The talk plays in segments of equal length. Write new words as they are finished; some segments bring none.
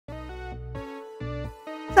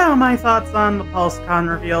So my thoughts on the PulseCon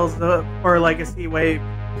reveals for Legacy Wave,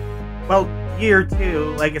 well, Year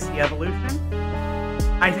 2 Legacy Evolution.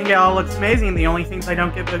 I think it all looks amazing. The only things I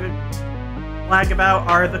don't give a flag about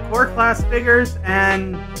are the core class figures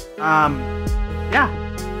and, yeah.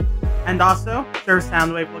 And also, Sir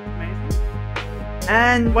Soundwave looks amazing.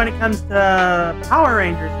 And when it comes to Power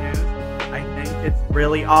Rangers news, I think it's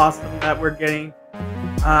really awesome that we're getting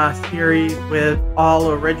a series with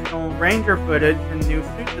all original Ranger footage and new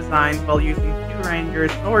suit designs while using Q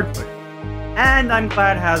Ranger's sword footage. And I'm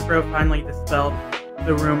glad Hasbro finally dispelled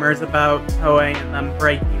the rumors about Toei and them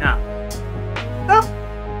breaking up. So,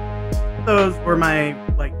 those were my,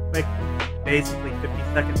 quick, basically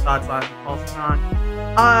 50-second thoughts on PulseCon.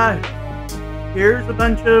 Here's a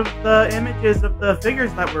bunch of the images of the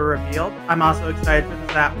figures that were revealed. I'm also excited for the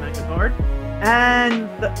Zap Megazord. And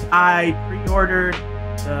I pre-ordered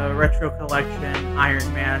the Retro Collection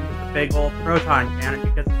Iron Man with the big old proton cannon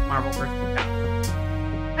because it's Marvel vs.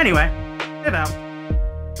 Capcom. Anyway, live out.